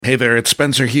Hey there, it's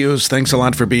Spencer Hughes. Thanks a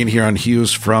lot for being here on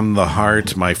Hughes from the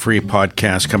Heart, my free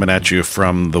podcast coming at you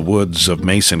from the woods of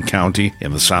Mason County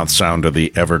in the South Sound of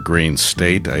the Evergreen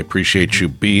State. I appreciate you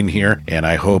being here, and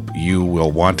I hope you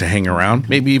will want to hang around.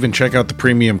 Maybe even check out the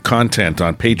premium content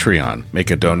on Patreon.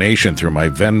 Make a donation through my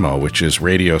Venmo, which is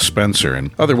Radio Spencer, and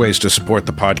other ways to support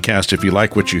the podcast. If you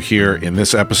like what you hear in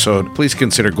this episode, please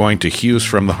consider going to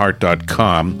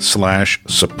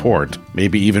hughesfromtheheart.com/support.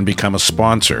 Maybe even become a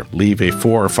sponsor. Leave a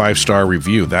 4 or 5-star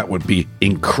review. That would be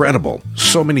incredible.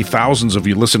 So many thousands of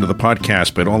you listen to the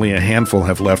podcast, but only a handful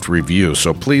have left reviews.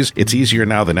 So please, it's easier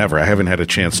now than ever. I haven't had a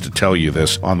chance to tell you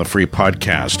this on the free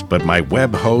podcast, but my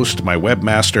web host, my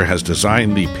webmaster has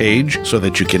designed the page so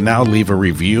that you can now leave a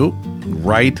review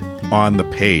right on the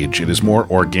page. It is more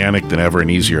organic than ever and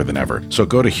easier than ever. So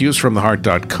go to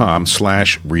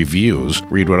hughesfromtheheart.com/reviews,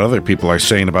 read what other people are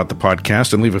saying about the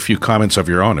podcast, and leave a few comments of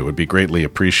your own. It would be greatly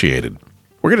appreciated.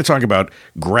 We're going to talk about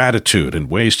gratitude and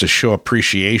ways to show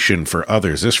appreciation for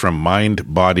others. This from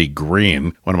Mind Body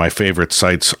Green, one of my favorite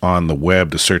sites on the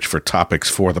web to search for topics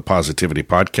for the Positivity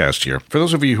Podcast here. For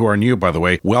those of you who are new, by the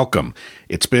way, welcome.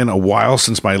 It's been a while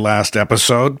since my last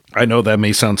episode. I know that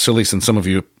may sound silly since some of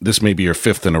you, this may be your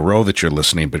 5th in a row that you're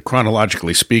listening, but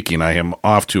chronologically speaking, I am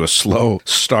off to a slow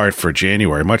start for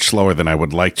January, much slower than I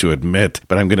would like to admit,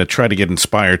 but I'm going to try to get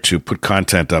inspired to put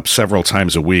content up several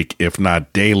times a week, if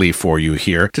not daily, for you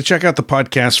here. To check out the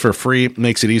podcast for free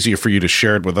makes it easier for you to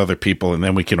share it with other people, and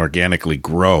then we can organically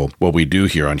grow what we do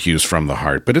here on Hughes from the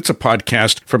Heart. But it's a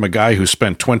podcast from a guy who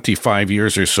spent 25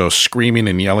 years or so screaming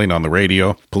and yelling on the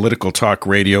radio. Political talk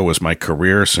radio was my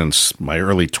career since my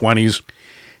early 20s.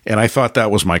 And I thought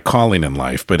that was my calling in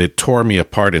life, but it tore me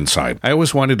apart inside. I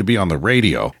always wanted to be on the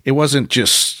radio. It wasn't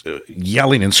just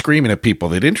yelling and screaming at people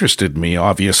that interested me,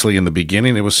 obviously, in the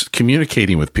beginning. It was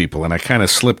communicating with people, and I kind of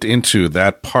slipped into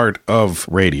that part of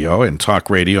radio and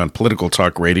talk radio and political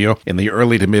talk radio in the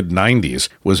early to mid-90s. It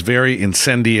was very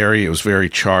incendiary, it was very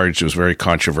charged, it was very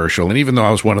controversial, and even though I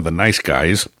was one of the nice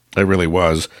guys, I really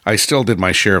was, I still did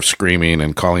my share of screaming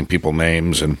and calling people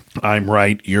names and I'm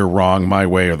right, you're wrong, my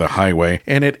way or the highway.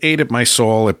 And it ate at my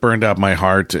soul, it burned out my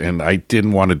heart, and I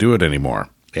didn't want to do it anymore.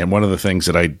 And one of the things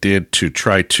that I did to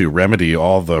try to remedy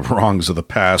all the wrongs of the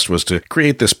past was to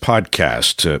create this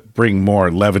podcast to bring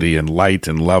more levity and light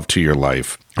and love to your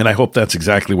life. And I hope that's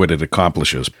exactly what it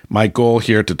accomplishes. My goal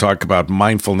here to talk about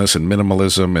mindfulness and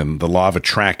minimalism and the law of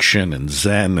attraction and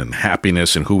Zen and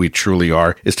happiness and who we truly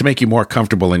are is to make you more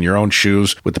comfortable in your own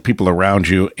shoes with the people around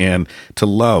you and to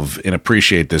love and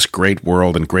appreciate this great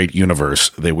world and great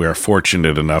universe that we are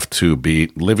fortunate enough to be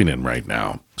living in right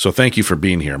now. So thank you for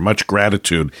being here. Much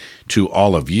gratitude to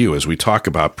all of you as we talk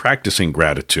about practicing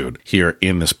gratitude here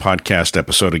in this podcast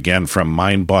episode, again from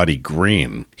Mind Body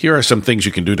Green. Here are some things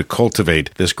you can do to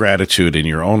cultivate this gratitude in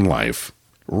your own life.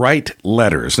 Write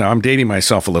letters. Now, I'm dating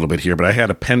myself a little bit here, but I had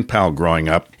a pen pal growing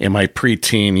up in my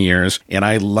preteen years, and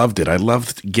I loved it. I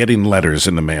loved getting letters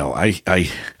in the mail.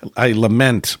 I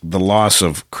lament the loss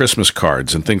of Christmas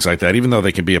cards and things like that, even though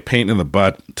they can be a pain in the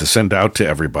butt to send out to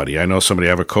everybody. I know I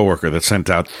have a coworker that sent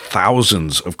out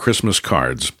thousands of Christmas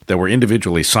cards that were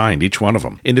individually signed, each one of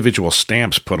them, individual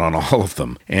stamps put on all of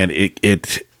them, and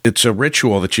it's a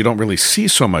ritual that you don't really see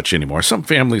so much anymore. Some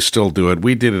families still do it.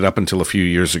 We did it up until a few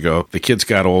years ago. The kids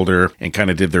got older and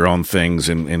kind of did their own things,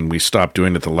 and we stopped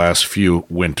doing it the last few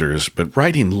winters. But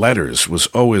writing letters was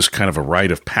always kind of a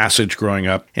rite of passage growing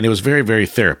up, and it was very, very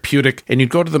therapeutic. And you'd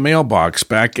go to the mailbox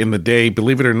back in the day.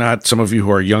 Believe it or not, some of you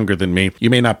who are younger than me, you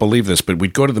may not believe this, but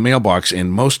we'd go to the mailbox,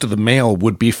 and most of the mail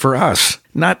would be for us.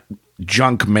 Not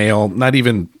junk mail, not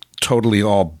even totally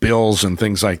all bills and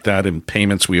things like that and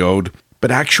payments we owed, but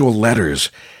actual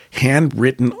letters,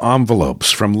 handwritten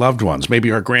envelopes from loved ones.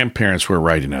 Maybe our grandparents were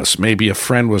writing us. Maybe a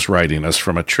friend was writing us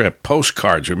from a trip.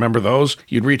 Postcards, remember those?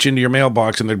 You'd reach into your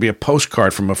mailbox and there'd be a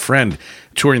postcard from a friend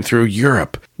touring through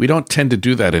Europe. We don't tend to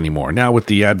do that anymore. Now with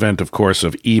the advent, of course,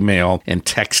 of email and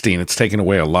texting, it's taken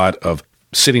away a lot of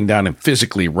sitting down and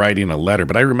physically writing a letter.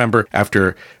 But I remember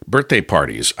after birthday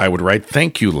parties, I would write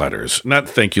thank you letters. Not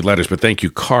thank you letters, but thank you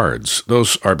cards.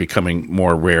 Those are becoming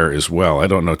more rare as well. I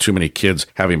don't know too many kids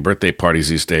having birthday parties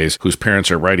these days whose parents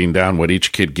are writing down what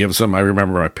each kid gives them. I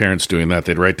remember my parents doing that.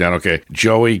 They'd write down, okay,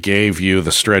 Joey gave you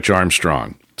the Stretch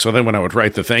Armstrong. So then when I would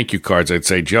write the thank you cards, I'd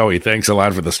say, Joey, thanks a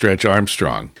lot for the Stretch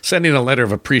Armstrong. Sending a letter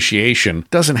of appreciation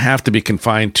doesn't have to be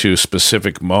confined to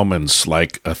specific moments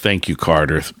like a thank you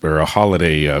card or a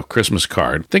holiday Christmas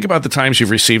card. Think about the times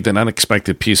you've received an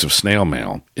unexpected piece of snail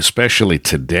mail, especially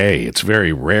today. It's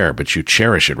very rare, but you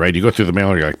cherish it, right? You go through the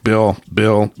mail and you're like, Bill.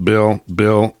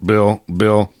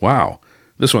 Wow,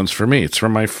 this one's for me. It's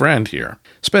from my friend here.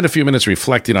 Spend a few minutes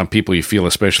reflecting on people you feel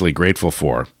especially grateful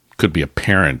for. Could be a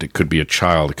parent, it could be a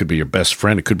child, it could be your best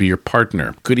friend, it could be your partner,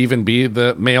 it could even be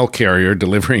the mail carrier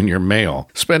delivering your mail.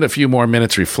 Spend a few more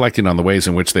minutes reflecting on the ways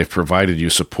in which they've provided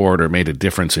you support or made a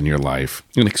difference in your life,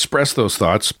 and express those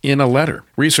thoughts in a letter.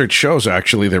 Research shows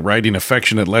actually that writing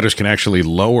affectionate letters can actually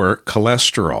lower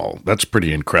cholesterol. That's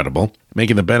pretty incredible,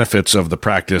 making the benefits of the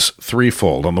practice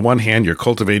threefold. On the one hand, you're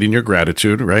cultivating your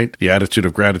gratitude, right? The attitude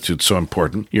of gratitude is so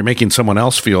important. You're making someone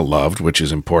else feel loved, which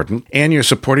is important. And you're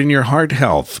supporting your heart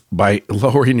health by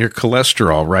lowering your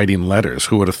cholesterol writing letters.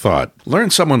 Who would have thought?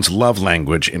 Learn someone's love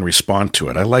language and respond to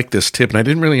it. I like this tip, and I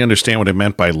didn't really understand what it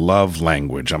meant by love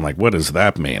language. I'm like, what does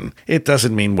that mean? It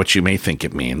doesn't mean what you may think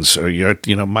it means. Or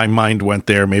my mind went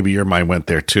there. Maybe your mind went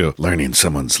there too. Learning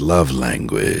someone's love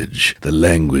language, the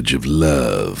language of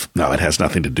love. No, it has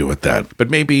nothing to do with that. But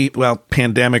maybe,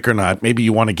 pandemic or not, maybe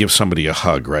you want to give somebody a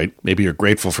hug, right? Maybe you're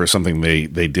grateful for something they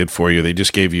did for you. They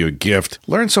just gave you a gift.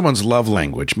 Learn someone's love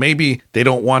language. Maybe they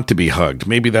don't want to be hugged.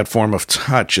 Maybe that form of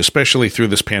touch, especially through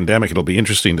this pandemic, it'll be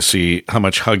interesting to see how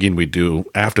much hugging we do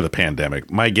after the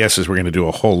pandemic. My guess is we're going to do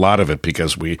a whole lot of it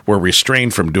because we were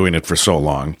restrained from doing it for so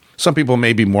long. Some people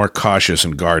may be more cautious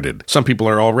and guarded. Some people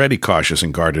are already cautious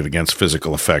and guarded against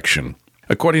physical affection.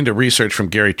 According to research from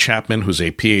Gary Chapman, who's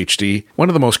a PhD, one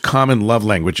of the most common love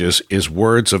languages is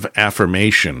words of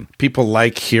affirmation. People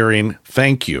like hearing,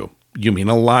 "Thank you. You mean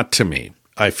a lot to me.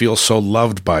 I feel so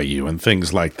loved by you," and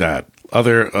things like that.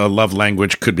 Other love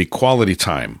language could be quality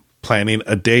time, planning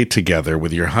a day together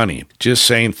with your honey, just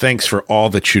saying thanks for all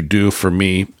that you do for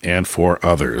me and for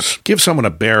others. Give someone a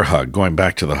bear hug, going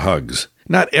back to the hugs.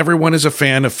 Not everyone is a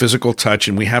fan of physical touch,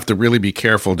 and we have to really be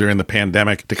careful during the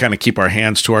pandemic to kind of keep our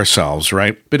hands to ourselves,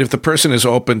 right? But if the person is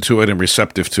open to it and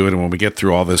receptive to it, and when we get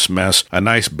through all this mess, a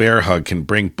nice bear hug can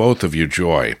bring both of you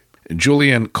joy.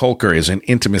 Julian Kolker is an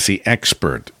intimacy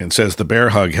expert and says the bear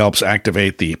hug helps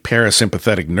activate the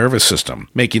parasympathetic nervous system,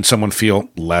 making someone feel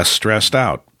less stressed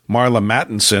out. Marla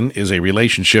Mattinson is a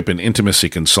relationship and intimacy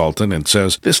consultant and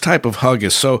says this type of hug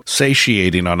is so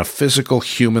satiating on a physical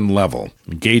human level.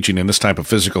 Engaging in this type of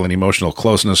physical and emotional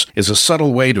closeness is a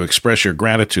subtle way to express your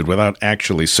gratitude without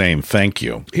actually saying thank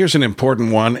you. Here's an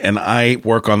important one, and I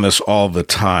work on this all the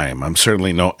time. I'm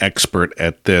certainly no expert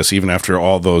at this, even after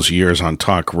all those years on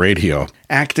talk radio.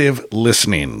 Active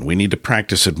listening. We need to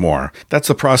practice it more. That's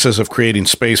the process of creating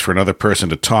space for another person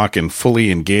to talk and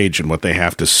fully engage in what they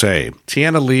have to say.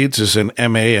 Tiana Leeds is an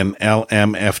MA and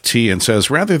LMFT and says,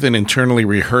 rather than internally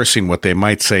rehearsing what they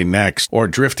might say next or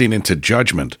drifting into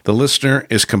judgment, the listener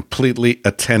is completely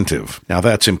attentive. Now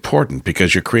that's important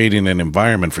because you're creating an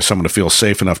environment for someone to feel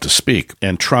safe enough to speak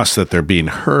and trust that they're being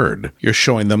heard. You're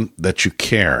showing them that you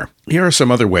care. Here are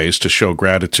some other ways to show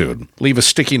gratitude. Leave a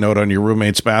sticky note on your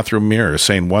roommate's bathroom mirror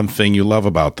saying one thing you love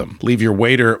about them. Leave your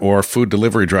waiter or food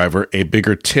delivery driver a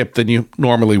bigger tip than you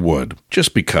normally would,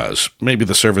 just because. Maybe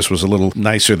the service was a little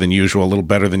nicer than usual, a little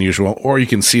better than usual, or you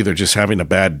can see they're just having a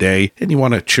bad day and you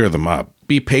want to cheer them up.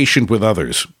 Be patient with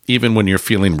others, even when you're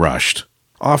feeling rushed.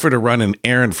 Offer to run an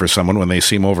errand for someone when they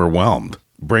seem overwhelmed.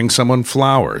 Bring someone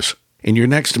flowers. In your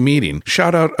next meeting,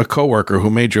 shout out a coworker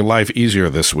who made your life easier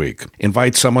this week.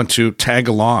 Invite someone to tag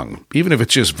along, even if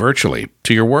it's just virtually,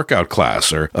 to your workout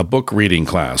class or a book reading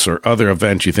class or other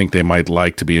event you think they might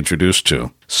like to be introduced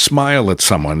to. Smile at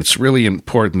someone. It's really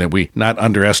important that we not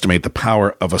underestimate the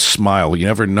power of a smile. You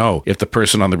never know if the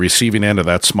person on the receiving end of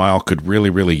that smile could really,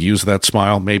 really use that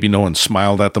smile. Maybe no one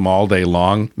smiled at them all day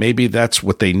long. Maybe that's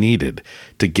what they needed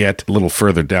to get a little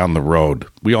further down the road.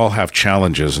 We all have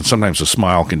challenges, and sometimes a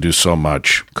smile can do so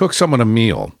much. Cook someone a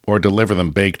meal or deliver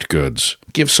them baked goods.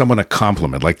 Give someone a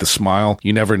compliment, like the smile.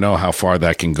 You never know how far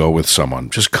that can go with someone.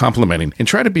 Just complimenting, and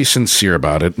try to be sincere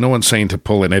about it. No one's saying to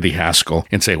pull an Eddie Haskell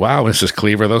and say, "Wow, Mrs.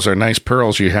 Cleaver, those are nice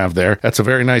pearls you have there. That's a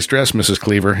very nice dress, Mrs.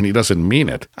 Cleaver," and he doesn't mean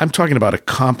it. I'm talking about a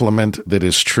compliment that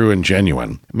is true and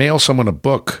genuine. Mail someone a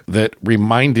book that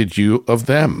reminded you of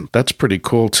them. That's pretty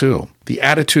cool, too. The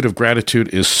attitude of gratitude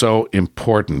is so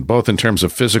important, both in terms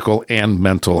of physical and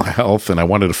mental health, and I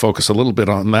wanted to focus a little bit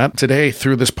on that today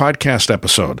through this podcast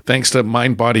episode. Thanks to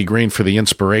Mind Body Green for the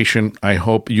inspiration. I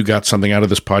hope you got something out of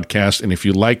this podcast, and if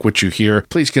you like what you hear,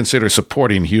 please consider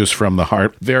supporting Hughes from the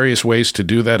Heart. Various ways to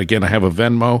do that. Again, I have a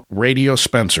Venmo, Radio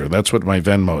Spencer. That's what my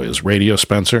Venmo is, Radio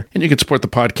Spencer. And you can support the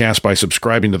podcast by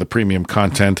subscribing to the premium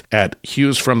content at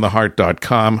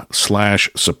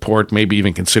hughesfromtheheart.com/support. Maybe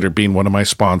even consider being one of my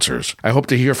sponsors. I hope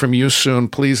to hear from you soon.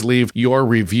 Please leave your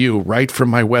review right from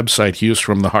my website,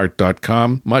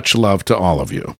 hughesfromtheheart.com. Much love to all of you.